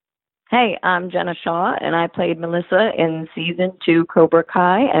Hey, I'm Jenna Shaw, and I played Melissa in season 2 Cobra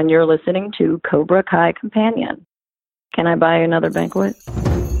Kai, and you're listening to Cobra Kai Companion. Can I buy another banquet?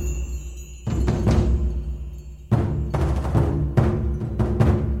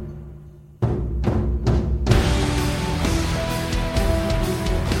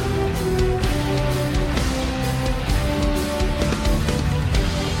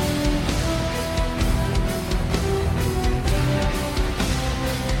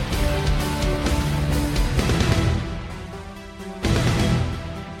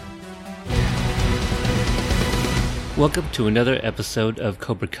 Welcome to another episode of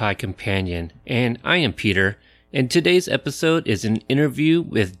Cobra Kai Companion, and I am Peter, and today's episode is an interview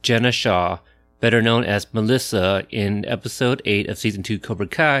with Jenna Shaw, better known as Melissa in episode 8 of season 2 Cobra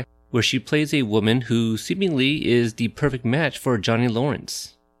Kai, where she plays a woman who seemingly is the perfect match for Johnny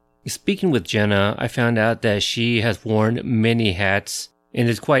Lawrence. Speaking with Jenna, I found out that she has worn many hats and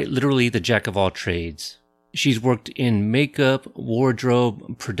is quite literally the jack of all trades. She's worked in makeup,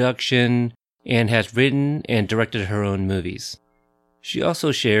 wardrobe, production, and has written and directed her own movies. She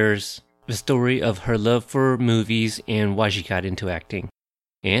also shares the story of her love for movies and why she got into acting.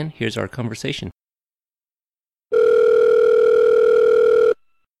 And here's our conversation.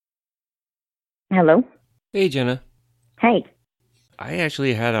 Hello? Hey, Jenna. Hey. I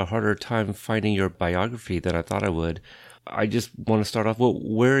actually had a harder time finding your biography than I thought I would. I just want to start off,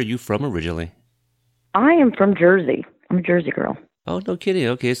 where are you from originally? I am from Jersey. I'm a Jersey girl. Oh, no kidding.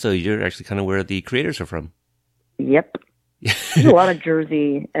 Okay, so you're actually kind of where the creators are from. Yep. There's a lot of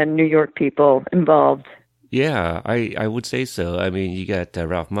Jersey and New York people involved. Yeah, I would say so. I mean, you got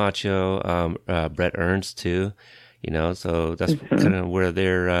Ralph Macchio, Brett Ernst too, so that's kind of where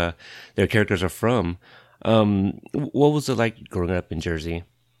their characters are from. What was it like growing up in Jersey?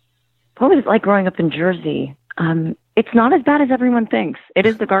 What was it like growing up in Jersey? It's not as bad as everyone thinks. It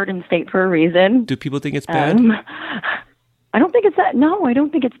is the Garden State for a reason. Do people think it's bad? I don't think it's that. No, I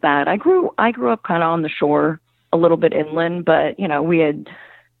don't think it's bad. I grew up kind of on the shore, a little bit inland, but we had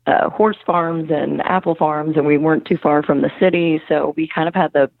horse farms and apple farms, and we weren't too far from the city, so we kind of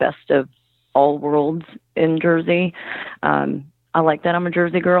had the best of all worlds in Jersey. I like that I'm a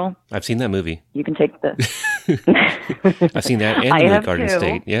Jersey girl. I've seen that movie. You can take the. I've seen that and the movie Garden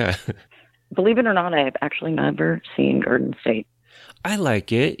State. Yeah. Believe it or not, I have actually never seen Garden State. I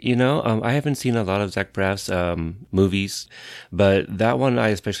like it, I haven't seen a lot of Zach Braff's movies, but that one I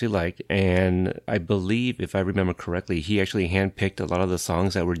especially liked, and I believe, if I remember correctly, he actually handpicked a lot of the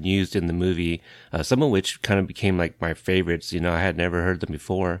songs that were used in the movie, some of which kind of became like my favorites. I had never heard them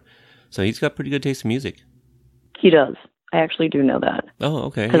before, so he's got pretty good taste in music. He does. I actually do know that. Oh,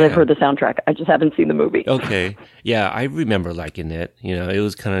 okay. Because I've heard the soundtrack. I just haven't seen the movie. Okay. Yeah, I remember liking it. It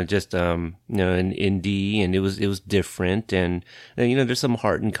was kind of just, an indie, and it was different. And, there's some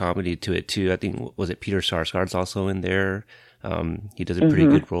heart and comedy to it, too. I think, was it Peter Sarsgaard's also in there? He does a pretty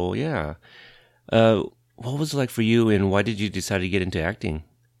good role. Yeah. What was it like for you, and why did you decide to get into acting?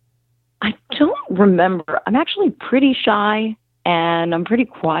 I don't remember. I'm actually pretty shy. And I'm pretty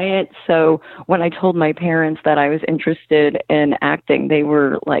quiet. So when I told my parents that I was interested in acting, they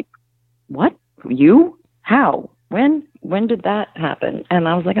were like, "What? You? How? When did that happen?" And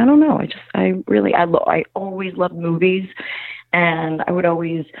I was like, "I don't know. I always loved movies, and I would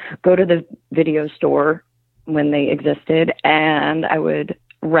always go to the video store when they existed, and I would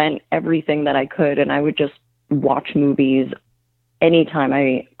rent everything that I could, and I would just watch movies anytime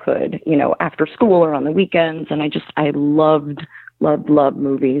I could, after school or on the weekends. And I loved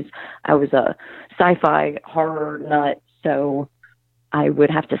movies. I was a sci-fi horror nut, so I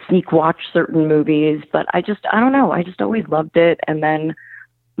would have to sneak watch certain movies, but I don't know. I just always loved it. And then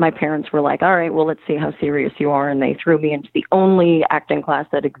my parents were like, "All right, well, let's see how serious you are." And they threw me into the only acting class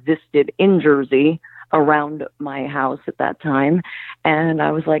that existed in Jersey around my house at that time. And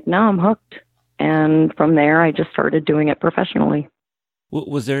I was like, "No, I'm hooked." And from there, I just started doing it professionally.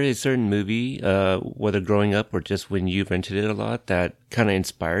 Was there a certain movie, whether growing up or just when you rented it a lot, that kind of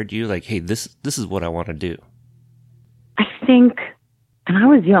inspired you? Like, hey, this is what I want to do. I think, and I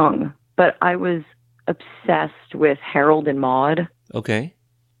was young, but I was obsessed with Harold and Maude. Okay.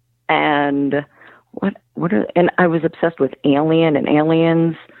 And and I was obsessed with Alien and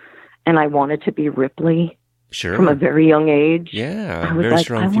Aliens, and I wanted to be Ripley. Sure. From a very young age. Yeah. I was very like,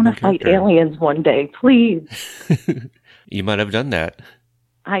 strong, I want to fight aliens one day, please. You might have done that.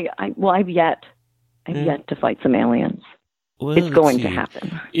 I've yet to fight some aliens. Well, it's going to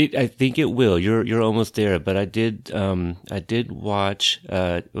happen. I think it will. You're almost there. But I did watch.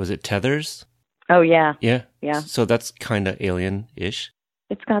 Was it Tethers? Oh yeah. Yeah. Yeah. So that's kind of alien-ish.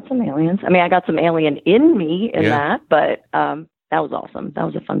 It's got some aliens. I mean, I got some alien in me in that, but that was awesome. That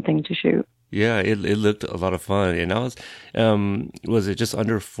was a fun thing to shoot. Yeah, it looked a lot of fun. And was it just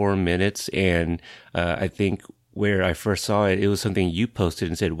under 4 minutes? And I think where I first saw it, it was something you posted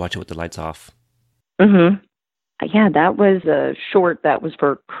and said, watch it with the lights off. Mm-hmm. Yeah, that was a short that was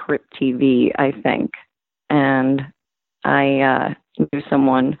for Crypt TV, I think. And I knew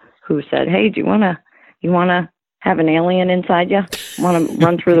someone who said, hey, you want to have an alien inside you? Want to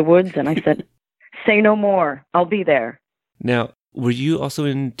run through the woods? And I said, say no more. I'll be there. Now, were you also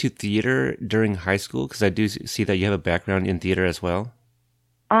into theater during high school? Because I do see that you have a background in theater as well.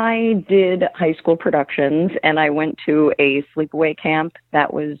 I did high school productions, and I went to a sleepaway camp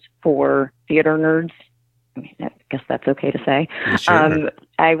that was for theater nerds. I mean, I guess that's okay to say. Sure.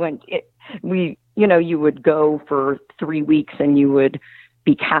 You would go for 3 weeks and you would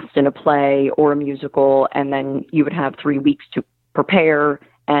be cast in a play or a musical, and then you would have 3 weeks to prepare.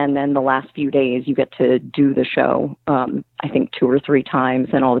 And then the last few days you get to do the show, I think 2 or 3 times,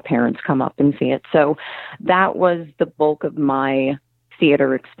 and all the parents come up and see it. So that was the bulk of my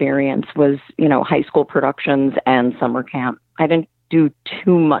theater experience was, high school productions and summer camp. I didn't do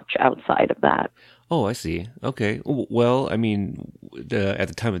too much outside of that. Oh, I see. Okay. Well, I mean, at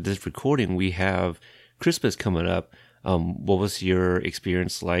the time of this recording, we have Christmas coming up. What was your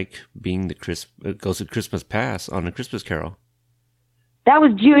experience like being the Ghost of Christmas Past on A Christmas Carol? That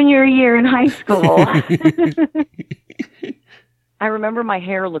was junior year in high school. I remember my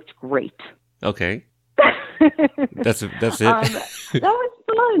hair looked great. Okay. That's it. That was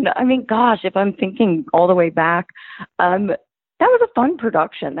fun. I mean, gosh, if I'm thinking all the way back, that was a fun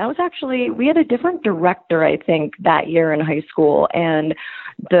production. That was actually, we had a different director, I think, that year in high school, and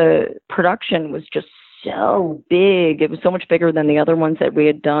the production was just so big. It was so much bigger than the other ones that we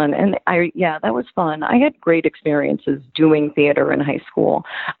had done. And that was fun. I had great experiences doing theater in high school.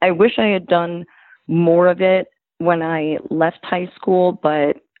 I wish I had done more of it when I left high school,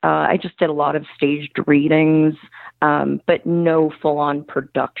 but I just did a lot of staged readings, but no full-on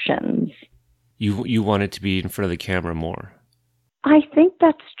productions. You wanted to be in front of the camera more. I think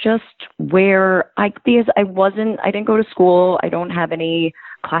that's just where because I didn't go to school. I don't have any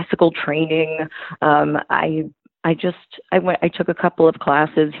classical training. I took a couple of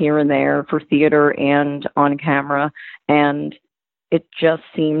classes here and there for theater and on camera, and it just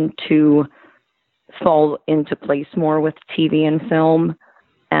seemed to fall into place more with TV and film.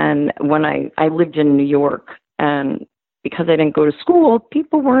 And when I lived in New York, and because I didn't go to school,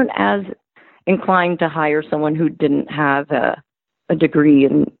 people weren't as inclined to hire someone who didn't have a degree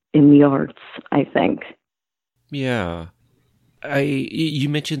in the arts, I think. Yeah. You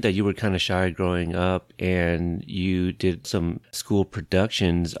mentioned that you were kind of shy growing up and you did some school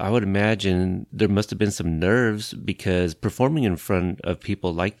productions. I would imagine there must have been some nerves because performing in front of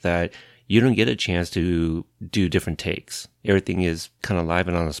people like that, you don't get a chance to do different takes. Everything is kind of live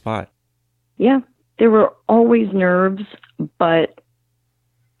and on the spot. Yeah, there were always nerves, but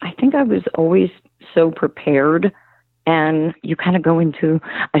I think I was always so prepared, and you kind of go into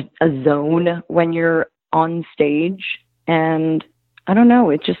a zone when you're on stage. And I don't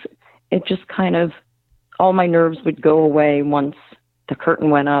know, it just kind of, all my nerves would go away once the curtain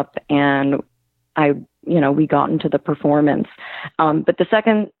went up and we got into the performance. But the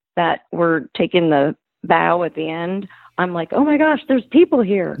second that we're taking the bow at the end, I'm like, oh my gosh, there's people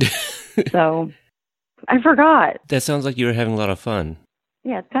here. So I forgot. That sounds like you were having a lot of fun.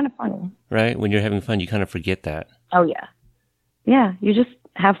 Yeah, it's kind of funny. Right? When you're having fun, you kind of forget that. Oh, yeah. Yeah, you just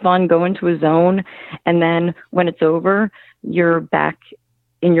have fun, go into a zone, and then when it's over, you're back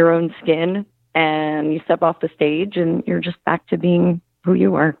in your own skin, and you step off the stage, and you're just back to being who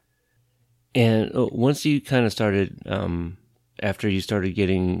you are. And once you kind of started, after you started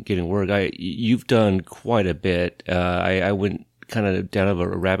getting work, you've done quite a bit. I went kind of down a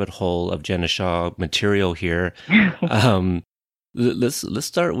rabbit hole of Jenna Shaw material here. Let's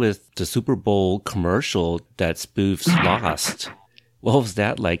start with the Super Bowl commercial that spoofs Lost. What was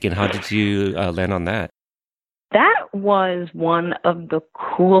that like, and how did you land on that? That was one of the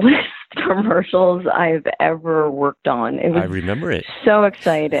coolest commercials I've ever worked on. I remember it. So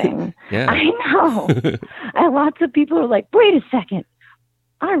exciting. Yeah. I know. And lots of people are like, wait a second.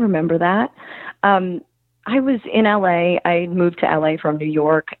 I remember that. I was in LA. I moved to LA from New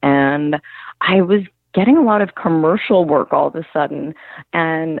York, and I was getting a lot of commercial work all of a sudden.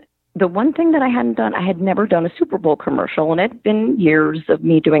 And the one thing that I hadn't done, I had never done a Super Bowl commercial, and it had been years of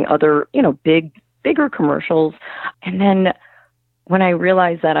me doing other, bigger commercials. And then when I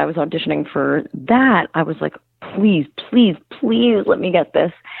realized that I was auditioning for that, I was like, please, please, please let me get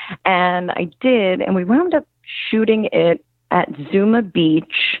this. And I did, and we wound up shooting it at Zuma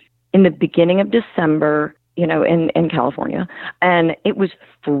Beach in the beginning of December in California, and it was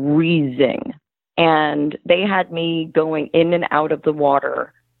freezing. And they had me going in and out of the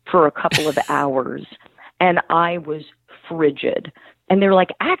water for a couple of hours, and I was frigid. And they're like,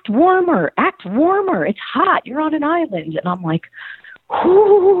 act warmer, it's hot, you're on an island. And I'm like,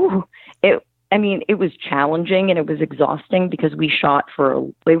 whoo. It was challenging and it was exhausting because we shot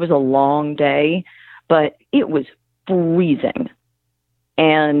it was a long day, but it was freezing.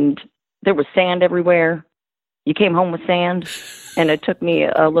 And there was sand everywhere. You came home with sand, and it took me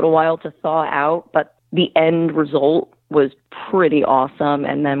a little while to thaw out, but the end result was pretty awesome.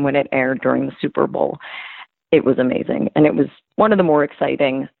 And then when it aired during the Super Bowl, it was amazing. And it was one of the more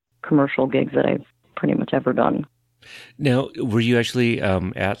exciting commercial gigs that I've pretty much ever done. Now, were you actually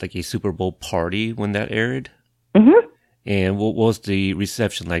at like a Super Bowl party when that aired? Mm-hmm. And what was the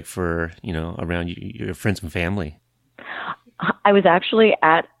reception like for, around your friends and family? I was actually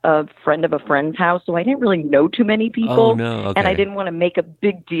at a friend of a friend's house, so I didn't really know too many people. Oh, no. Okay. And I didn't want to make a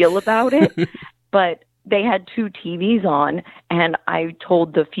big deal about it. But they had 2 TVs on, and I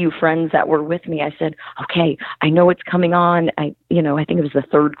told the few friends that were with me, I said, okay, I know it's coming on. I think it was the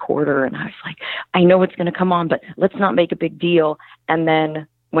third quarter, and I was like, I know it's going to come on, but let's not make a big deal. And then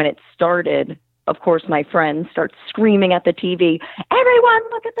when it started, of course, my friends start screaming at the TV, everyone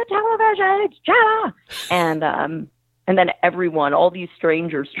look at the television, it's Jenna. And then everyone, all these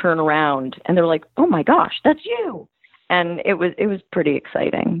strangers turn around and they're like, oh my gosh, that's you. And it was pretty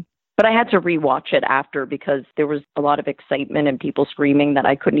exciting. But I had to rewatch it after because there was a lot of excitement and people screaming that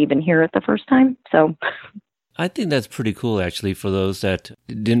I couldn't even hear it the first time. So I think that's pretty cool, actually, for those that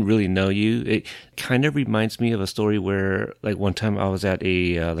didn't really know you. It kind of reminds me of a story where, like, one time I was at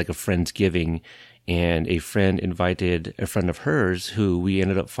a Friendsgiving, and a friend invited a friend of hers who we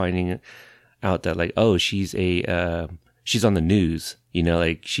ended up finding out that, like, oh, she's on the news,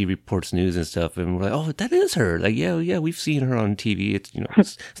 like she reports news and stuff. And we're like, oh, that is her. Like, yeah, we've seen her on TV. It's,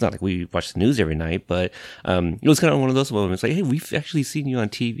 it's not like we watch the news every night, but it was kind of one of those moments like, hey, we've actually seen you on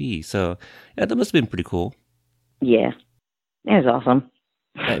TV. So yeah, that must have been pretty cool. Yeah, it was awesome.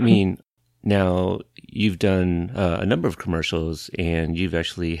 I mean, now you've done a number of commercials, and you've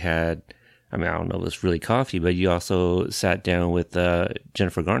actually had, I don't know if it's really coffee, but you also sat down with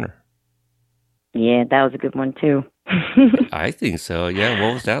Jennifer Garner. Yeah, that was a good one too. I think so. Yeah.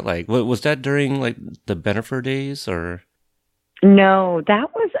 What was that like? Was that during like the Bennifer days or? No,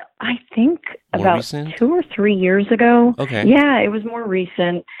 that was, I think, more about recent? 2 or 3 years ago. Okay. Yeah, it was more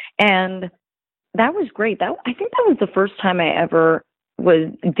recent. And that was great. I think that was the first time I ever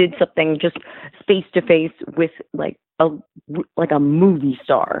did something just face to face with like a movie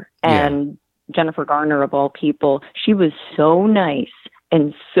star. And Jennifer Garner, of all people, she was so nice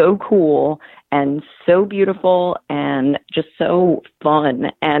and so cool and so beautiful and just so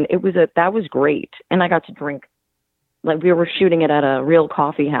fun. And that was great. And I got to drink, like we were shooting it at a real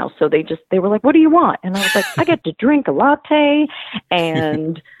coffee house. So they were like, what do you want? And I was like, I get to drink a latte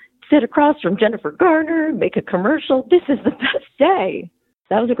and sit across from Jennifer Garner, make a commercial. This is the best day.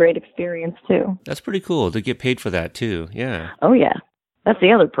 That was a great experience too. That's pretty cool to get paid for that too. Yeah. Oh yeah. That's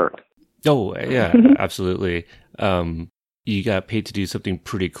the other perk. Oh yeah, absolutely. You got paid to do something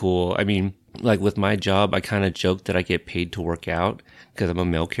pretty cool. I mean, like with my job, I kind of joke that I get paid to work out because I'm a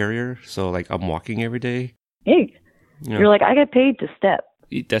mail carrier. So like I'm walking every day. Hey, you're like, I get paid to step.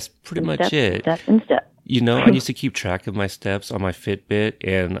 That's pretty much it. Step and step. I used to keep track of my steps on my Fitbit,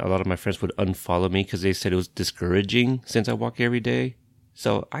 and a lot of my friends would unfollow me because they said it was discouraging since I walk every day.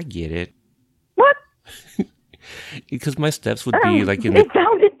 So I get it. What? Because my steps would be like it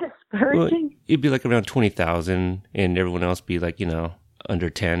sounded discouraging. Well, it'd be like around 20,000, and everyone else be like, under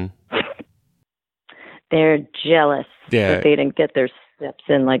 10. They're jealous that they didn't get their steps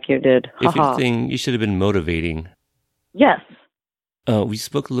in like you did. If anything, you should have been motivating. Yes. We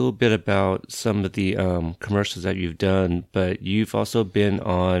spoke a little bit about some of the commercials that you've done, but you've also been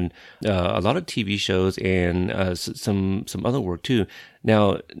on a lot of TV shows and some other work too.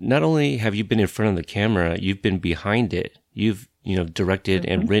 Now, not only have you been in front of the camera, you've been behind it. You've directed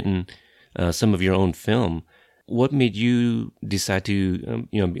and written some of your own film. What made you decide to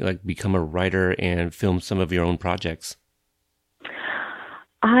become a writer and film some of your own projects?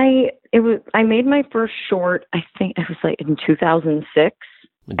 I made my first short, I think it was like in 2006.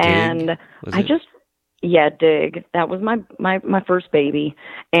 Dig? And Dig. That was my first baby.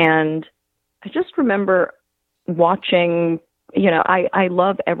 And I just remember watching, I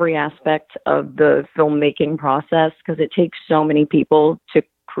love every aspect of the filmmaking process because it takes so many people to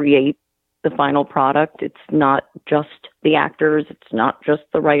create the final product. It's not just the actors. It's not just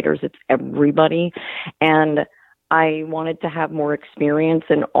the writers. It's everybody. And I wanted to have more experience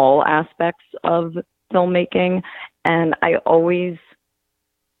in all aspects of filmmaking, and I always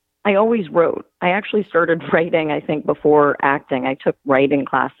wrote. I actually started writing, I think, before acting. I took writing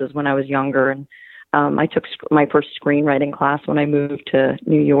classes when I was younger, and I took my first screenwriting class when I moved to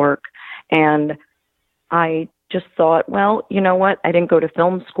New York. And I just thought, well, you know what? I didn't go to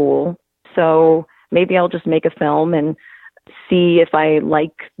film school, so maybe I'll just make a film and see if I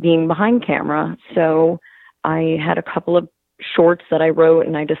like being behind camera. So I had a couple of shorts that I wrote,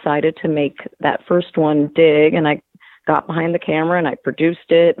 and I decided to make that first one, Dig, and I got behind the camera and I produced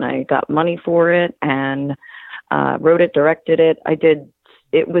it and I got money for it and wrote it, directed it.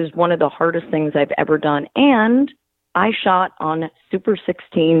 It was one of the hardest things I've ever done. And I shot on Super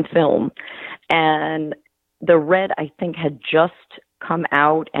 16 film, and the Red, I think, had just come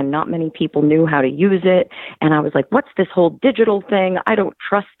out and not many people knew how to use it. And I was like, what's this whole digital thing? I don't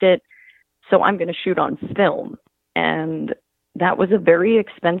trust it. So I'm going to shoot on film. And that was a very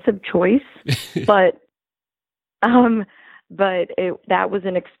expensive choice, but that was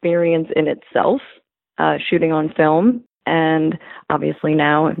an experience in itself, shooting on film. And obviously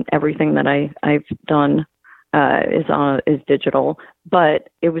now everything that I've done is digital, but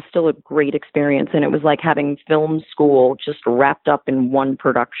it was still a great experience. And it was like having film school just wrapped up in one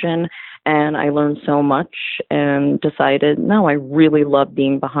production. And I learned so much and decided, no, I really love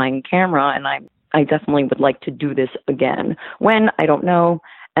being behind camera. And I definitely would like to do this again. When, I don't know.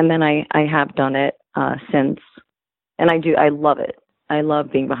 And then I have done it since. And I love it. I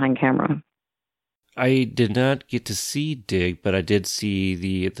love being behind camera. I did not get to see Dig, but I did see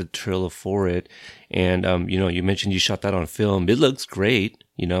the trailer for it. And, you mentioned you shot that on film. It looks great.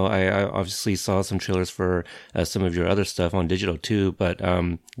 I obviously saw some trailers for some of your other stuff on digital too, but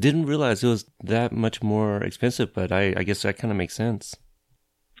didn't realize it was that much more expensive. But I guess that kind of makes sense.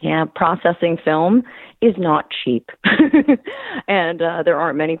 Yeah, processing film is not cheap. And there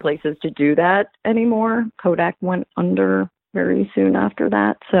aren't many places to do that anymore. Kodak went under very soon after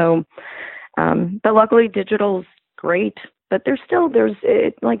that. So, but luckily digital's great, but there's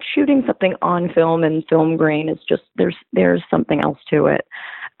like shooting something on film and film grain is just, there's something else to it.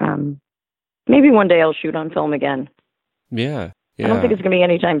 Maybe one day I'll shoot on film again. Yeah. I don't think it's going to be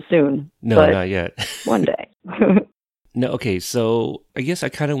anytime soon. No, not yet. One day. No, okay, so I guess I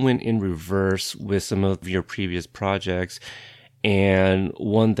kind of went in reverse with some of your previous projects, and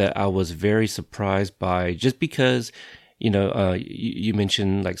one that I was very surprised by, just because, you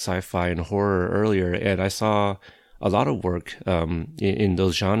mentioned like sci-fi and horror earlier, and I saw a lot of work in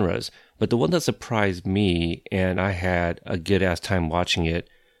those genres, but the one that surprised me, and I had a good-ass time watching it,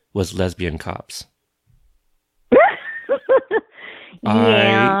 was Lesbian Cops.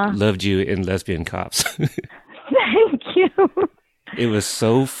 Yeah. I loved you in Lesbian Cops. Thank you. It was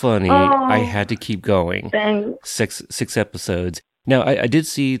so funny. I had to keep going. Thanks. Six episodes. Now, I did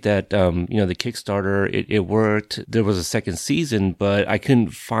see that, the Kickstarter, it worked. There was a second season, but I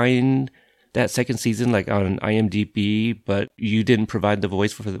couldn't find that second season, like on IMDb, but you didn't provide the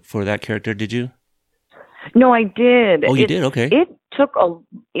voice for that character, did you? No, I did. Oh, you did? Okay. It took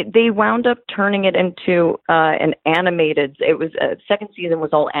they wound up turning it into an animated, second season was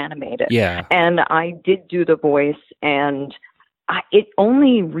all animated. Yeah. And I did do the voice, and it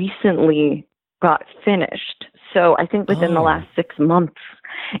only recently got finished. So I think within the last 6 months.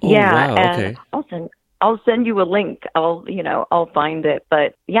 Oh, yeah. Wow, and okay. I'll send you a link. I'll find it.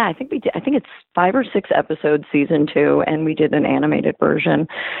 But yeah, I think we did. I think it's 5 or 6 episodes, season 2, and we did an animated version.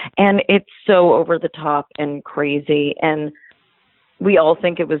 And it's so over the top and crazy. And we all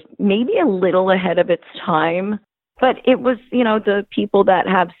think it was maybe a little ahead of its time, but it was, the people that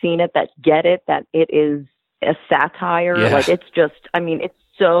have seen it, that get it, that it is a satire. Yeah. Like it's it's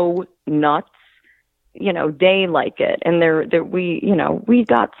so nuts. They like it, and we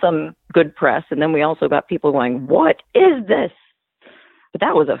got some good press, and then we also got people going, "What is this?" But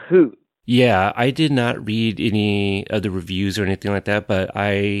that was a hoot. Yeah, I did not read any of the reviews or anything like that, but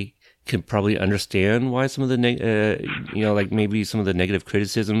I could probably understand why some of the like maybe some of the negative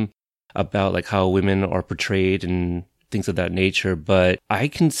criticism about like how women are portrayed and things of that nature. But I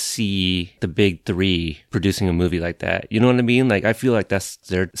can see the big three producing a movie like that. You know what I mean? Like I feel like that's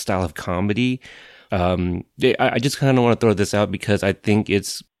their style of comedy. I just kind of want to throw this out because I think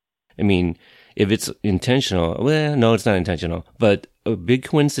if it's intentional, well, no, it's not intentional, but a big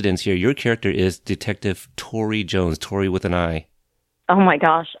coincidence here. Your character is Detective Tori Jones, Tori with an I. Oh my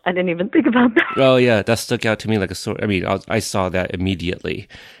gosh, I didn't even think about that. Oh yeah, that stuck out to me like a sword. I saw that immediately,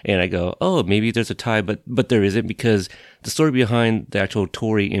 and I go, oh, maybe there's a tie, but there isn't, because the story behind the actual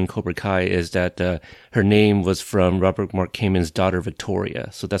Tori in Cobra Kai is that her name was from Robert Mark Kamen's daughter Victoria,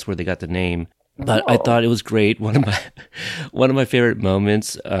 so that's where they got the name. But I thought it was great. One of my favorite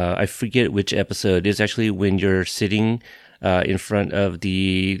moments, I forget which episode, is actually when you're sitting in front of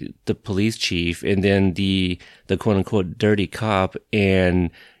the police chief, and then the quote unquote dirty cop,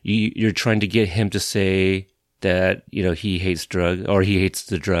 and you're trying to get him to say that, you know, he hates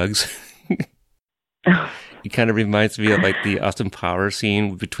the drugs. It kind of reminds me of like the Austin Powers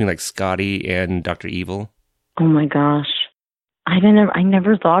scene between like Scotty and Dr. Evil. Oh my gosh. I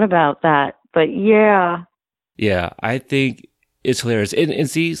never thought about that, but yeah. Yeah, I think it's hilarious. And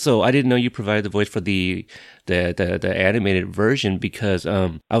see, so I didn't know you provided the voice for the animated version, because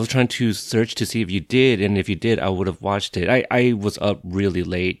I was trying to search to see if you did, and if you did, I would have watched it. I was up really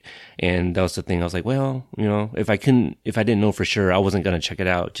late, and that was the thing. I was like, well, you know, if I didn't know for sure, I wasn't gonna check it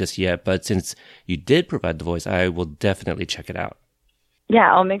out just yet. But since you did provide the voice, I will definitely check it out.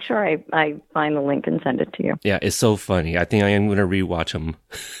 Yeah, I'll make sure I find the link and send it to you. Yeah, it's so funny. I think I am gonna rewatch them.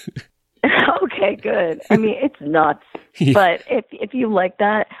 Okay, good. I mean, it's nuts. Yeah. But if you like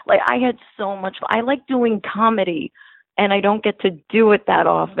that, like I had so much fun. I like doing comedy, and I don't get to do it that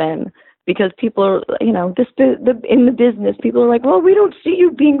often because people are, you know, in the business, people are like, well, we don't see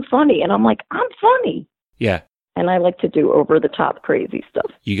you being funny. And I'm like, I'm funny. Yeah. And I like to do over the top crazy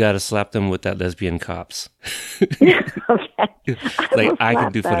stuff. You got to slap them with that lesbian cops. Okay. Like, I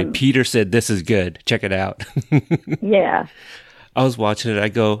can do funny. Peter said this is good. Check it out. Yeah. I was watching it. I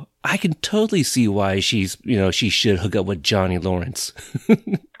go, I can totally see why she should hook up with Johnny Lawrence.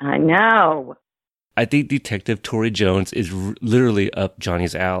 I know. I think Detective Tori Jones is literally up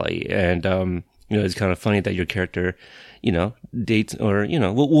Johnny's alley. And, you know, it's kind of funny that your character, you know, dates, or, you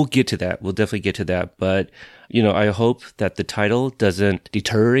know, we'll get to that. We'll definitely get to that. But, you know, I hope that the title doesn't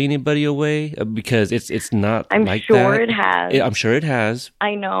deter anybody away, because it's not like that. I'm sure it has. I'm sure it has.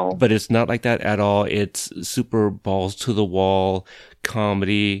 I know. But it's not like that at all. It's super balls to the wall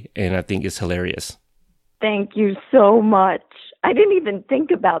comedy, and I think it's hilarious. Thank you so much. I didn't even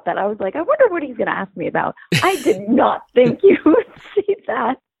think about that. I was like, I wonder what he's going to ask me about. I did not think you would see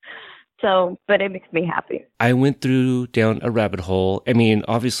that. So, but it makes me happy. I went down a rabbit hole. I mean,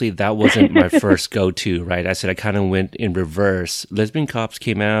 obviously that wasn't my first go-to, right? I said I kind of went in reverse. Lesbian Cops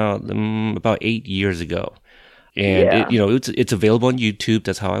came out about 8 years ago. And, yeah. It's available on YouTube.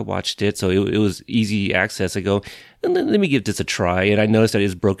 That's how I watched it. So it was easy access. I go, let me give this a try. And I noticed that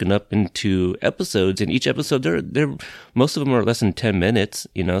it's broken up into episodes. And each episode, most of them are less than 10 minutes,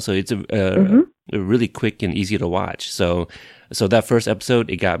 you know, so it's a really quick and easy to watch. So that first episode,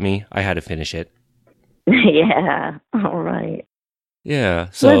 it got me. I had to finish it. Yeah. All right. Yeah.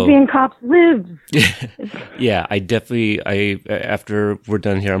 So Lesbian Cops live. Yeah. After we're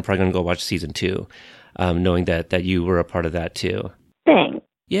done here, I'm probably going to go watch season 2. Knowing that you were a part of that too. Thanks.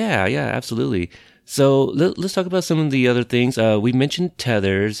 Yeah, absolutely. So let's talk about some of the other things. We mentioned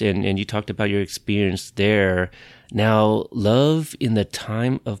Tethers, and you talked about your experience there. Now, Love in the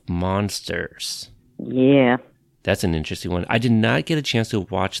Time of Monsters. Yeah. That's an interesting one. I did not get a chance to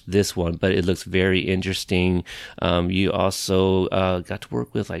watch this one, but it looks very interesting. You also got to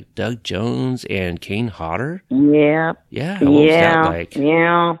work with like Doug Jones and Kane Hodder. Yeah. Yeah. What was that like?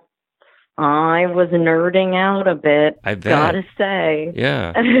 Yeah. I was nerding out a bit. I bet. Gotta say.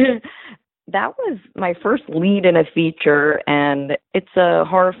 Yeah. That was my first lead in a feature, and it's a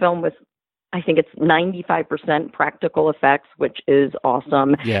horror film with, I think it's 95% practical effects, which is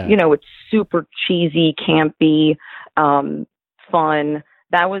awesome. Yeah. You know, it's super cheesy, campy, fun.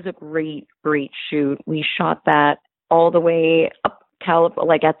 That was a great, great shoot. We shot that all the way up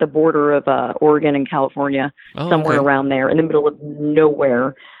like at the border of Oregon and California, somewhere around there, in the middle of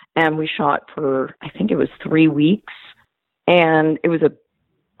nowhere. And we shot for, I think it was 3 weeks. And it was a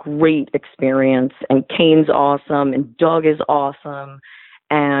great experience. And Kane's awesome. And Doug is awesome.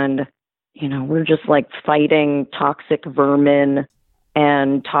 And, you know, we're just like fighting toxic vermin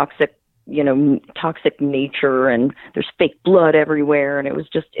and toxic nature. And there's fake blood everywhere. And it was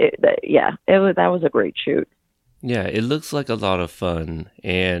just, that was a great shoot. Yeah, it looks like a lot of fun,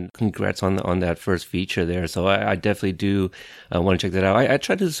 and congrats on that first feature there. So I definitely do want to check that out. I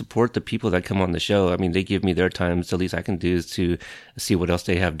try to support the people that come on the show. I mean, they give me their time, so the least I can do is to see what else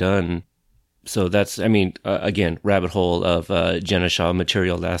they have done. So that's, I mean, again, rabbit hole of Jenna Shaw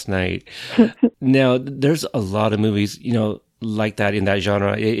material last night. Now, there's a lot of movies, you know, like that in that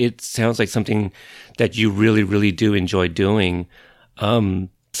genre. It sounds like something that you really, really do enjoy doing.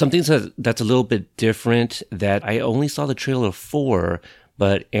 Something that's a little bit different that I only saw the trailer for,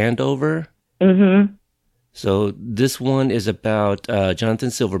 but Andover. Mm-hmm. So this one is about Jonathan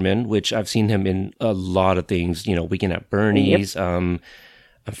Silverman, which I've seen him in a lot of things, you know, Weekend at Bernie's. Yep.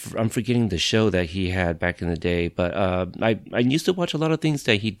 I'm forgetting the show that he had back in the day, but I used to watch a lot of things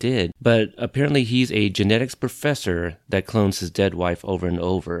that he did. But apparently he's a genetics professor that clones his dead wife over and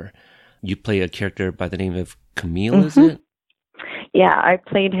over. You play a character by the name of Camille, is it? Yeah, I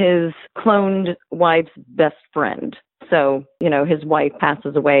played his cloned wife's best friend. So, his wife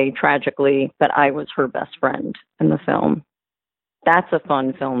passes away tragically, but I was her best friend in the film. That's a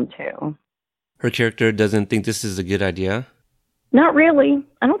fun film, too. Her character doesn't think this is a good idea? Not really.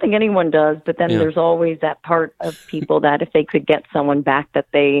 I don't think anyone does, but then there's always that part of people that if they could get someone back that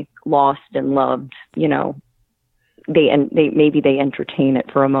they lost and loved, they entertain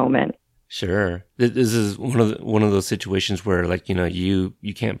it for a moment. Sure. This is one of those situations where, like, you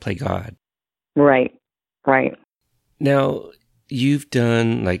can't play God. Right. Now, you've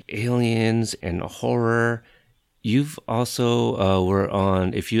done like aliens and horror. You've also were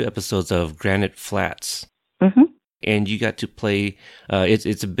on a few episodes of Granite Flats. Mm-hmm. And you got to play,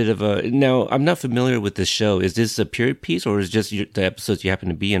 it's a bit of a, now I'm not familiar with this show. Is this a period piece or is it just the episodes you happen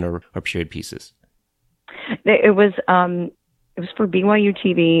to be in are period pieces? It was for BYU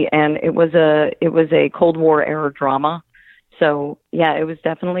TV and it was a Cold War era drama. So yeah, it was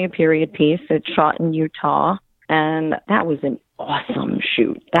definitely a period piece. It's shot in Utah and that was an awesome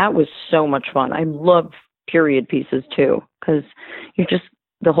shoot. That was so much fun. I love period pieces too, because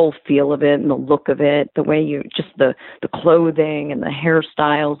the whole feel of it and the look of it, the way the clothing and the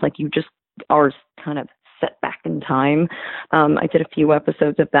hairstyles, like you just are kind of set back in time. I did a few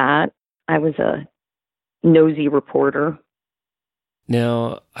episodes of that. I was a nosy reporter.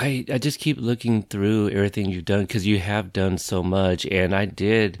 Now, I just keep looking through everything you've done because you have done so much, and I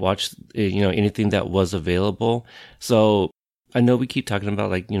did watch, anything that was available. So I know we keep talking about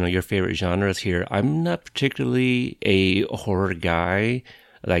like, your favorite genres here. I'm not particularly a horror guy.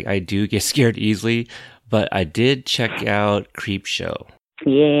 Like I do get scared easily, but I did check out Creepshow.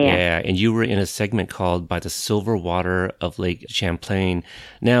 Yeah, and you were in a segment called By the Silver Water of Lake Champlain.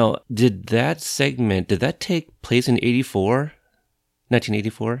 Now, did that take place in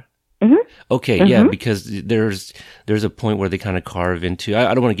 1984? Mm-hmm. Okay, mm-hmm. Yeah, because there's a point where they kind of carve into,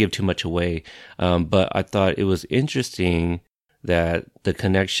 I don't want to give too much away, but I thought it was interesting that the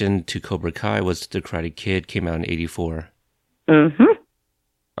connection to Cobra Kai was The Karate Kid came out in 84. Mm-hmm.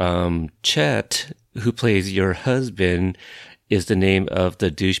 Chet, who plays your husband, is the name of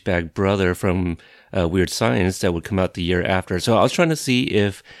the douchebag brother from Weird Science that would come out the year after. So I was trying to see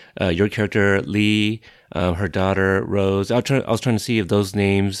if your character Lee, her daughter Rose, I was trying to see if those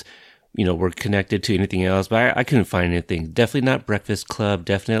names, were connected to anything else, but I couldn't find anything. Definitely not Breakfast Club,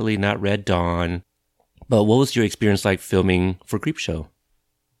 definitely not Red Dawn. But what was your experience like filming for Creepshow?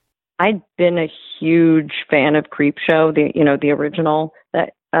 I'd been a huge fan of Creepshow, the original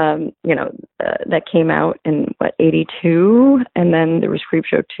that that came out in 82, and then there was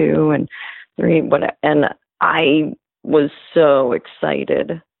Creepshow 2 and 3, and I was so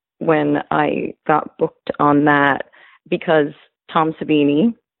excited when I got booked on that because Tom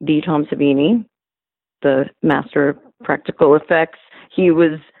Savini, the master of practical effects, he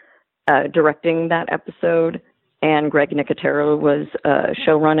was directing that episode. And Greg Nicotero was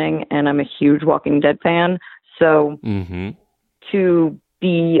show running, and I'm a huge Walking Dead fan. So to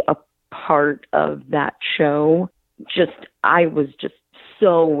be a part of that show, I was just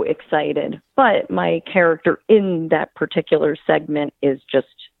so excited. But my character in that particular segment is just,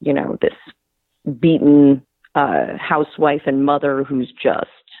 this beaten housewife and mother who's just,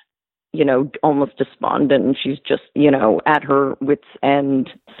 almost despondent, and she's just, at her wit's end.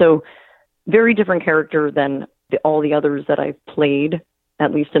 So very different character than all the others that I've played,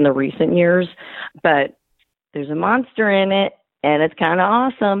 at least in the recent years. But there's a monster in it, and it's kind of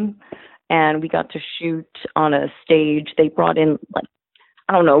awesome. And we got to shoot on a stage. They brought in,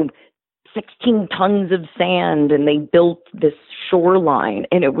 16 tons of sand, and they built this shoreline,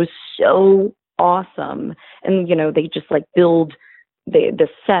 and it was so awesome. And, they just build... The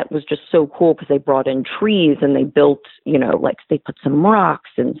set was just so cool because they brought in trees and they built, they put some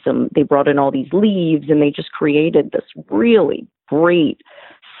rocks and they brought in all these leaves, and they just created this really great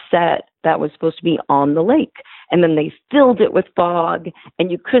set that was supposed to be on the lake. And then they filled it with fog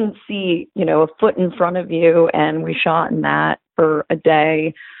and you couldn't see, a foot in front of you. And we shot in that for a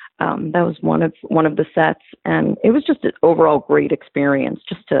day. That was one of the sets. And it was just an overall great experience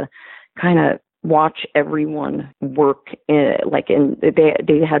just to kind of watch everyone work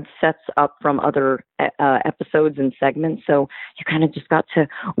they had sets up from other episodes and segments, so you kind of just got to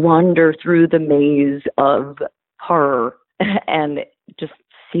wander through the maze of horror and just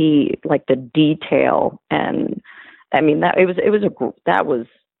see the detail. And I mean that was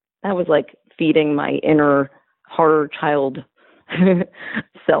like feeding my inner horror child.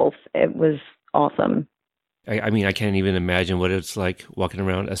 itself, it was awesome. I mean, I can't even imagine what it's like walking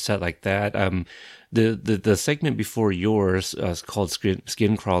around a set like that. The segment before yours called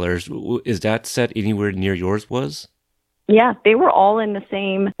Skin Crawlers, is that set anywhere near yours was? Yeah, they were all in the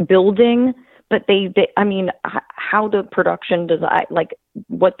same building, but I mean, how the production like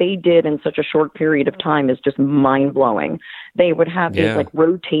what they did in such a short period of time is just mind blowing. They would have these like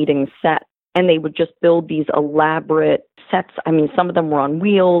rotating sets, and they would just build these elaborate sets. I mean, some of them were on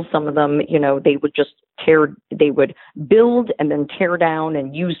wheels, some of them, they would build and then tear down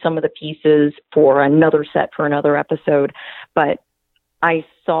and use some of the pieces for another set for another episode. But I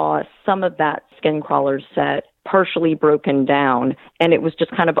saw some of that Skin Crawlers set partially broken down, and it was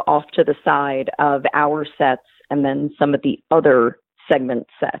just kind of off to the side of our sets and then some of the other segment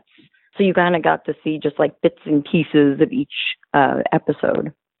sets. So you kind of got to see just like bits and pieces of each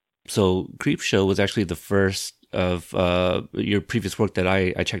episode. So Creepshow was actually the first of your previous work that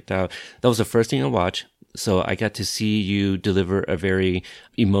I checked out. That was the first thing I watched. So I got to see you deliver a very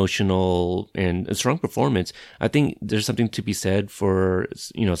emotional and a strong performance. I think there's something to be said for,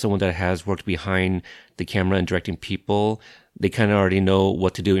 someone that has worked behind the camera and directing people. They kind of already know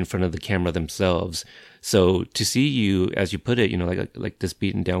what to do in front of the camera themselves. So to see you, as you put it, like this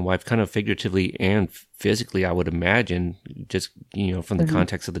beaten down wife, kind of figuratively and physically, I would imagine, just, from the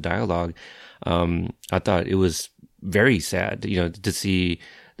context of the dialogue, I thought it was very sad, to see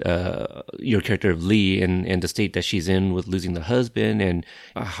your character of Lee and the state that she's in with losing the husband, and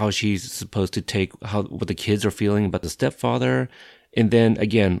how she's supposed to take what the kids are feeling about the stepfather. And then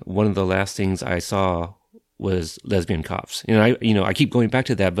again, one of the last things I saw was lesbian cops. I keep going back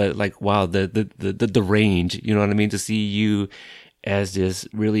to that, but like, wow, the range, you know what I mean? To see you as this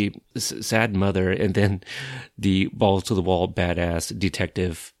really sad mother, and then the balls to the wall badass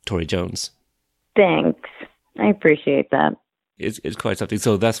detective Tori Jones. Thanks. I appreciate that. It's quite something.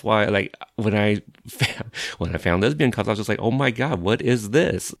 So that's why, like, when I found lesbian cops, I was just like, oh my God, what is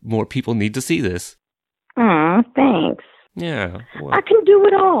this? More people need to see this. Aw, thanks. Yeah. Well, I can do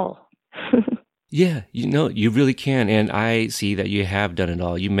it all. Yeah, you really can. And I see that you have done it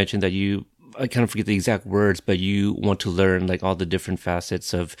all. You mentioned that I kind of forget the exact words, but you want to learn like all the different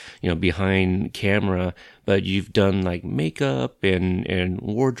facets of, behind camera, but you've done like makeup and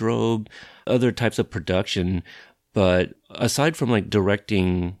wardrobe, other types of production. But aside from like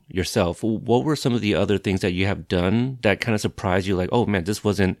directing yourself, what were some of the other things that you have done that kind of surprised you? Like, oh man, this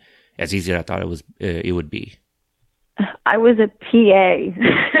wasn't as easy as I thought it would be. I was a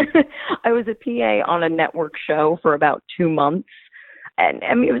PA. I was a PA on a network show for about 2 months. And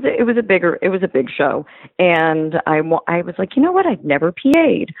I mean, it was a big show. And I was like, you know what? I've never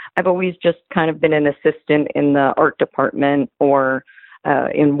PA'd. I've always just kind of been an assistant in the art department or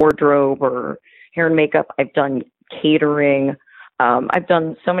in wardrobe or hair and makeup. I've done catering. I've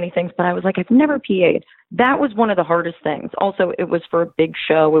done so many things, but I was like, I've never PA'd. That was one of the hardest things. Also, it was for a big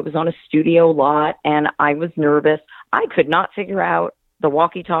show. It was on a studio lot, and I was nervous. I could not figure out the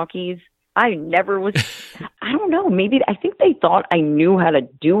walkie-talkies. I never was, I don't know, I think they thought I knew how to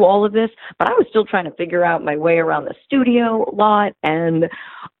do all of this, but I was still trying to figure out my way around the studio lot, and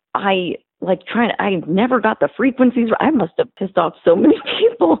I never got the frequencies. I must have pissed off so many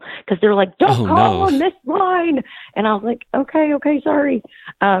people because they're like, don't call on this line. And I was like, okay, sorry.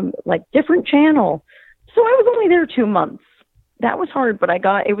 Different channel. So I was only there 2 months. That was hard, but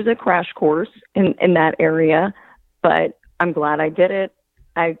it was a crash course in that area, but I'm glad I did it.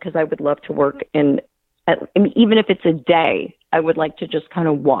 Because I would love to work even if it's a day, I would like to just kind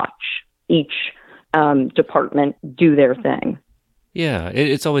of watch each department do their thing. Yeah,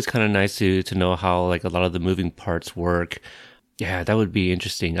 it's always kind of nice to know how like a lot of the moving parts work. Yeah, that would be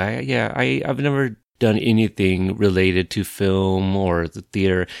interesting. I've never done anything related to film or the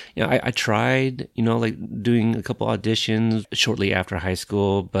theater. I tried, like doing a couple auditions shortly after high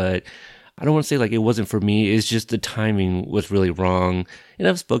school, but I don't want to say like it wasn't for me. It's just the timing was really wrong. And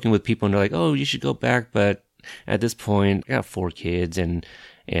I've spoken with people and they're like, oh, you should go back. But at this point, I got 4 kids and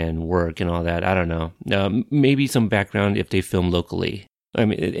work and all that. I don't know. Maybe some background if they film locally. I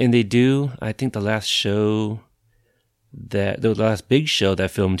mean, and they do. I think the last big show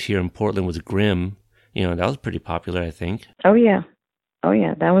that filmed here in Portland was Grimm. That was pretty popular, I think. Oh, yeah.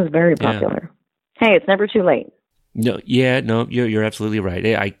 That was very popular. Yeah. Hey, it's never too late. No, you're absolutely right.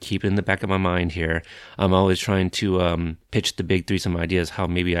 I keep it in the back of my mind here. I'm always trying to pitch the big threesome ideas, how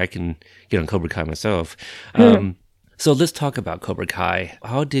maybe I can get on Cobra Kai myself. So let's talk about Cobra Kai.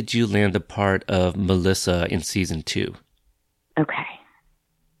 How did you land the part of Melissa in season 2? Okay.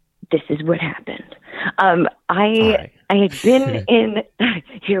 This is what happened. I had been in,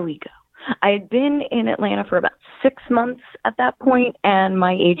 here we go. I had been in Atlanta for about 6 months at that point, and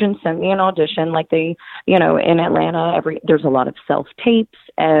my agent sent me an audition. Like in Atlanta, there's a lot of self-tapes.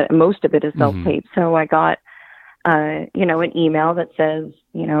 Most of it is self-tape. So I got, an email that says,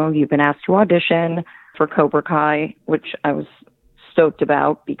 you've been asked to audition for Cobra Kai, which I was stoked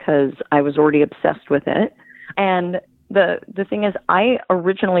about because I was already obsessed with it. And the thing is, I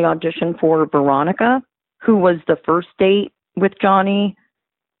originally auditioned for Veronica, who was the first date with Johnny.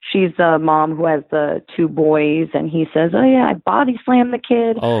 She's the mom who has the 2 boys, and he says, "Oh yeah, I body slammed the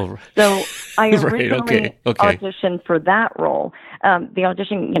kid." Oh, so I originally right, okay. auditioned for that role. The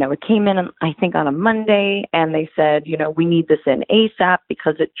audition, it came in, I think, on a Monday, and they said, we need this in ASAP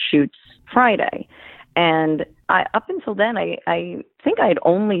because it shoots Friday. And up until then, I think I had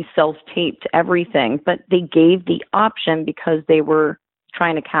only self-taped everything, but they gave the option because they were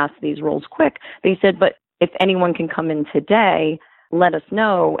trying to cast these roles quick. They said, but if anyone can come in today, let us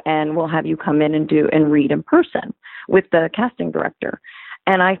know, and we'll have you come in and read in person with the casting director.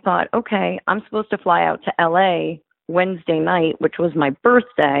 And I thought, okay, I'm supposed to fly out to LA Wednesday night, which was my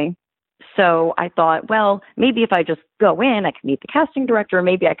birthday. So I thought, well, maybe if I just go in, I can meet the casting director, or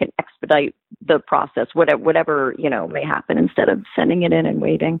maybe I can expedite the process, whatever, may happen instead of sending it in and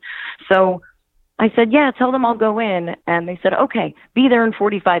waiting. So I said, yeah, tell them I'll go in. And they said, okay, be there in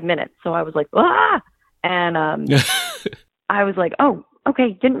 45 minutes. So I was like, ah, and, I was like, oh,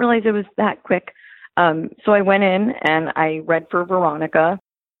 okay, didn't realize it was that quick. So I went in and I read for Veronica,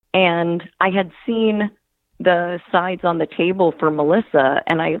 and I had seen the sides on the table for Melissa,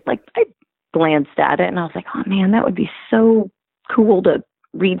 and I glanced at it and I was like, oh man, that would be so cool to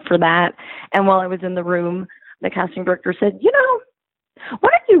read for that. And while I was in the room, the casting director said, why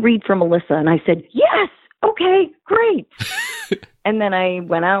don't you read for Melissa? And I said, yes, okay, great. And then I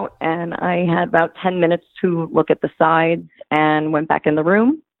went out and I had about 10 minutes to look at the sides and went back in the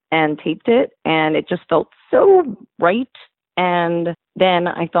room and taped it. And it just felt so right. And then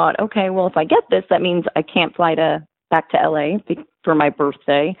I thought, okay, well, if I get this, that means I can't fly back to LA for my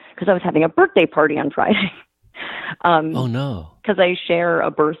birthday, because I was having a birthday party on Friday. Oh, no. Because I share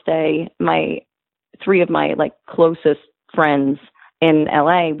a birthday. 3 of my closest friends in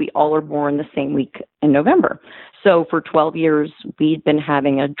LA, we all are born the same week in November. So for 12 years, we'd been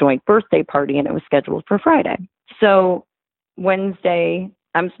having a joint birthday party, and it was scheduled for Friday. So Wednesday,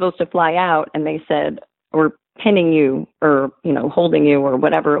 I'm supposed to fly out, and they said, we're pinning you or, holding you or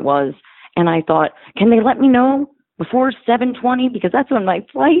whatever it was. And I thought, can they let me know before 7:20? Because that's when my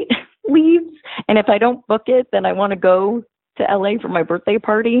flight leaves. And if I don't book it, then I want to go to LA for my birthday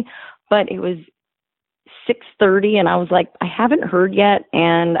party. But it was 6:30, and I was like, I haven't heard yet,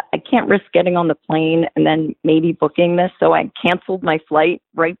 and I can't risk getting on the plane and then maybe booking this. So I canceled my flight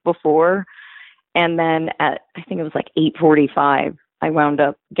right before. And then at, I think it was 8:45, I wound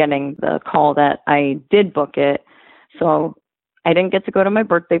up getting the call that I did book it. So I didn't get to go to my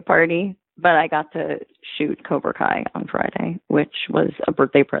birthday party, but I got to shoot Cobra Kai on Friday, which was a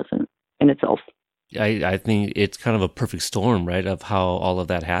birthday present in itself. I think it's kind of a perfect storm, right, of how all of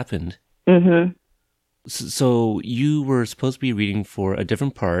that happened. Mm-hmm. So you were supposed to be reading for a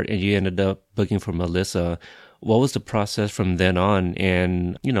different part, and you ended up booking for Melissa. What was the process from then on?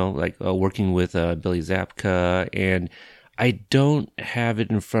 And, working with Billy Zabka, and I don't have it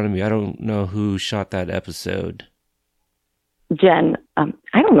in front of me. I don't know who shot that episode. Jen,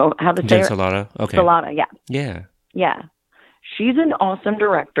 I don't know how to say Jen her. Salata? Okay. Salata, yeah. Yeah. Yeah. She's an awesome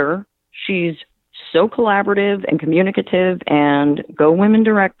director. She's so collaborative and communicative, and go women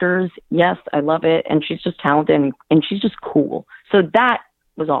directors. Yes, I love it. And she's just talented, and she's just cool. So that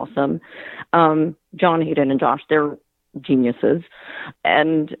was awesome. John Hayden and Josh, they're geniuses.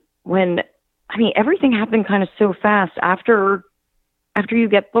 And everything happened kind of so fast. After you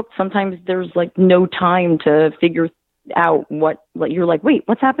get booked, sometimes there's no time to figure out what you're like, wait,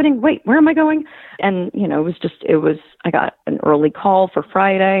 what's happening? Wait, where am I going? And, I got an early call for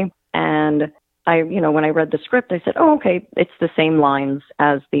Friday, and when I read the script, I said, oh, okay, it's the same lines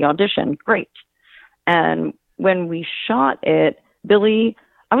as the audition. Great. And when we shot it, Billy,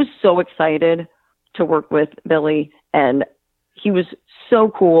 I was so excited to work with Billy, and he was so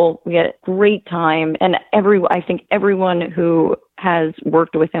cool. We had a great time. And I think everyone who has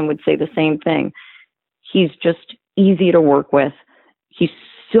worked with him would say the same thing. He's just easy to work with. He's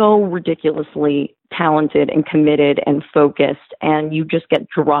so ridiculously talented and committed and focused, and you just get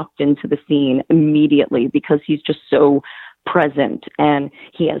dropped into the scene immediately because he's just so present, and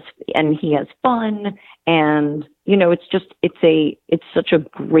he has fun, and it's such a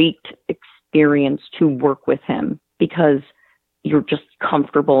great experience to work with him because you're just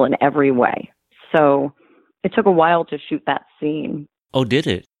comfortable in every way. So it took a while to shoot that scene. Oh, did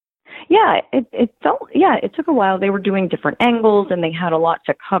it? Yeah, it felt, yeah, it took a while. They were doing different angles and they had a lot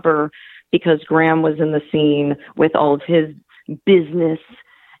to cover because Graham was in the scene with all of his business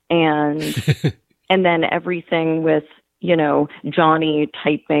and and then everything with, you know, Johnny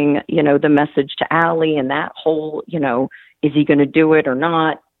typing, you know, the message to Allie and that whole, you know, is he going to do it or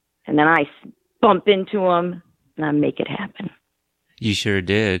not? And then I bump into him and I make it happen. You sure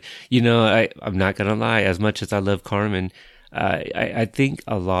did. You know, I'm not going to lie, as much as I love Carmen, I think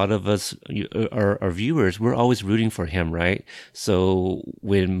a lot of us, our viewers, we're always rooting for him, right? So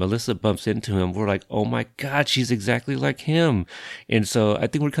when Melissa bumps into him, we're like, oh my God, she's exactly like him. And so I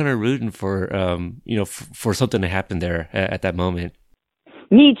think we're kind of rooting for, you know, for something to happen there at that moment.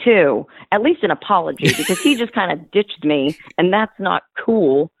 Me too. At least an apology, because he just kind of ditched me, and that's not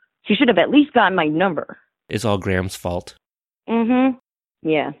cool. He should have at least gotten my number. It's all Graham's fault. Mm-hmm.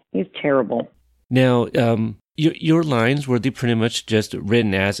 Yeah, he's terrible. Now, your lines, were they pretty much just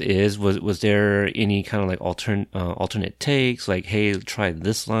written as is? Was there any kind of like alternate takes, like, hey, try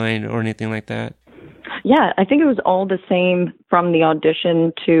this line or anything like that? Yeah, I think it was all the same from the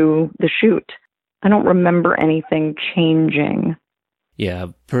audition to the shoot. I don't remember anything changing. Yeah,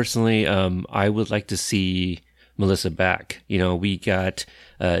 personally, I would like to see Melissa back. You know, we got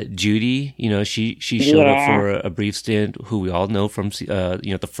Judy. You know, she showed up for a brief stint, who we all know from you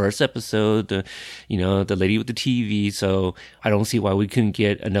know, the first episode. You know, the lady with the TV. So I don't see why we couldn't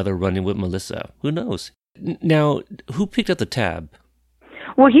get another run-in with Melissa. Who knows? Now, who picked up the tab?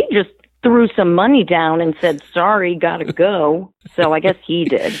 Well, he just threw some money down and said, "Sorry, gotta go." So I guess he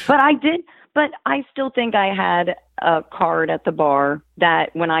did. But I still think I had a card at the bar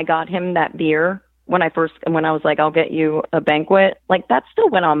that when I got him that beer, when I was like, I'll get you a banquet, like that still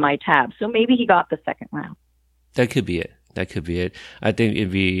went on my tab. So maybe he got the second round. That could be it. I think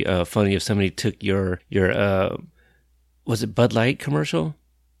it'd be funny if somebody took your was it Bud Light commercial?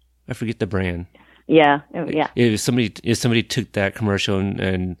 I forget the brand. Yeah. If somebody took that commercial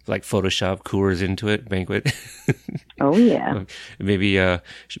and like Photoshop Coors into it, banquet. Oh yeah. Maybe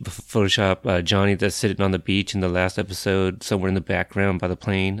Photoshop Johnny that's sitting on the beach in the last episode, somewhere in the background by the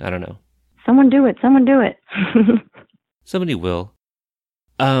plane. I don't know. Someone do it. Somebody will.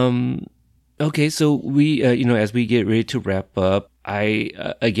 Okay, so we, you know, as we get ready to wrap up,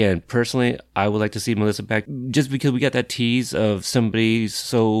 again, personally, I would like to see Melissa back just because we got that tease of somebody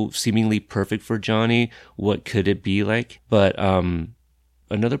so seemingly perfect for Johnny. What could it be like? But,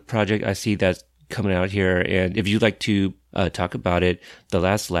 another project I see that's coming out here, and if you'd like to, talk about it, The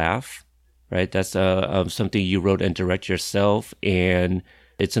Last Laugh, right? That's, something you wrote and direct yourself, and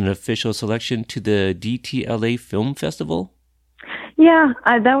it's an official selection to the DTLA Film Festival. Yeah,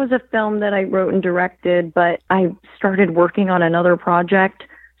 that was a film that I wrote and directed, but I started working on another project.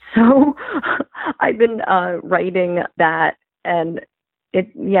 So I've been writing that, and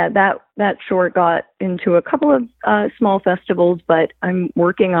that short got into a couple of small festivals, but I'm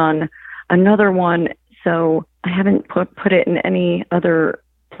working on another one, so I haven't put it in any other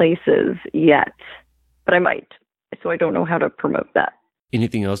places yet, but I might. So I don't know how to promote that.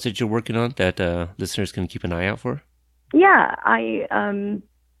 Anything else that you're working on that listeners can keep an eye out for? Yeah, I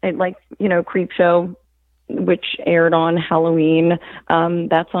like, you know, Creepshow, which aired on Halloween.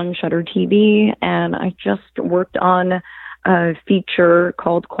 That's on Shudder TV, and I just worked on a feature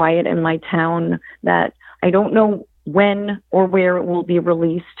called Quiet in My Town that I don't know when or where it will be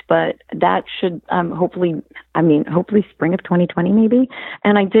released, but that should hopefully spring of 2020 maybe.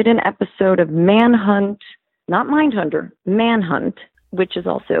 And I did an episode of Manhunt, not Mindhunter, Manhunt, which is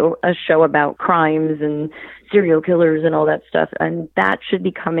also a show about crimes and serial killers and all that stuff. And that should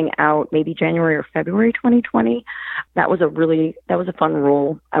be coming out maybe January or February 2020. That was a fun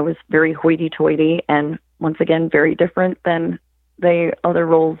role. I was very hoity-toity and once again, very different than the other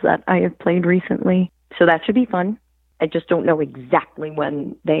roles that I have played recently. So that should be fun. I just don't know exactly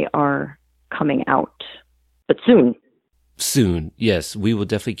when they are coming out, but soon. Soon, yes. We will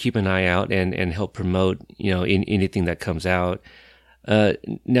definitely keep an eye out and help promote, you know, in anything that comes out.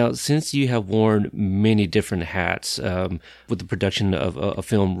 Now, since you have worn many different hats with the production of a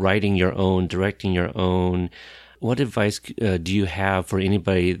film, writing your own, directing your own, what advice do you have for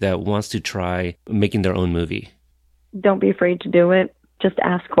anybody that wants to try making their own movie? Don't be afraid to do it. Just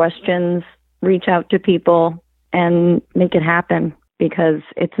ask questions, reach out to people, and make it happen because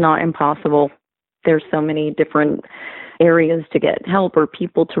it's not impossible. There's so many different areas to get help or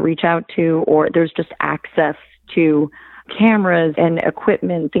people to reach out to, or there's just access to cameras and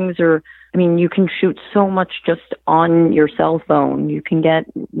equipment. You can shoot so much just on your cell phone. You can get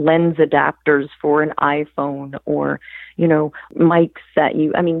lens adapters for an iPhone or, you know, mics that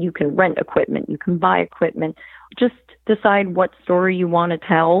you can rent equipment, you can buy equipment. Just decide what story you want to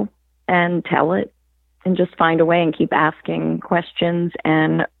tell and tell it, and just find a way and keep asking questions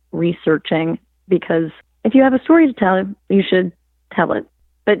and researching, because if you have a story to tell, you should tell it.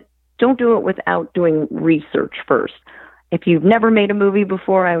 But don't do it without doing research first. If you've never made a movie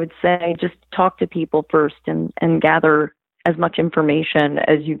before, I would say just talk to people first and gather as much information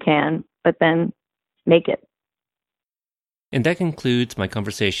as you can, but then make it. And that concludes my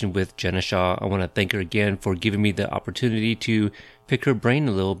conversation with Jenna Shaw. I want to thank her again for giving me the opportunity to pick her brain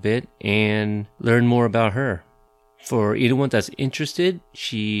a little bit and learn more about her. For anyone that's interested,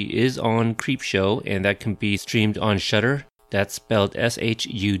 she is on Creepshow, and that can be streamed on Shudder. That's spelled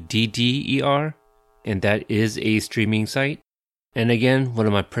Shudder, and that is a streaming site. And again, one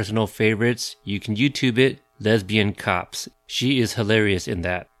of my personal favorites, you can YouTube it, Lesbian Cops. She is hilarious in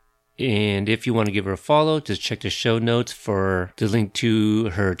that. And if you want to give her a follow, just check the show notes for the link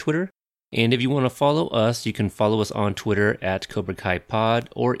to her Twitter. And if you want to follow us, you can follow us on Twitter at Cobra Kai Pod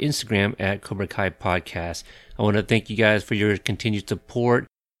or Instagram at Cobra Kai Podcast. I want to thank you guys for your continued support.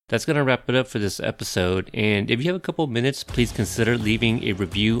 That's going to wrap it up for this episode. And if you have a couple minutes, please consider leaving a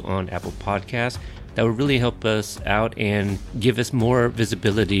review on Apple Podcasts. That would really help us out and give us more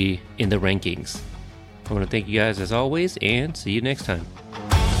visibility in the rankings. I want to thank you guys as always, and see you next time.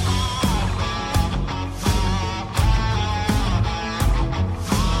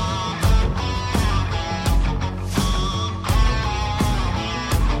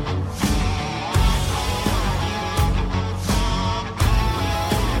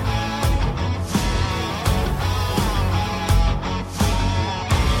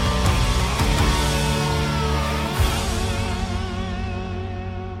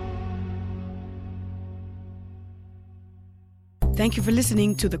 Thank you for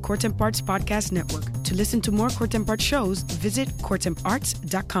listening to the Court Arts Podcast Network. To listen to more Court Arts shows, visit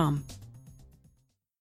courtemparts.com.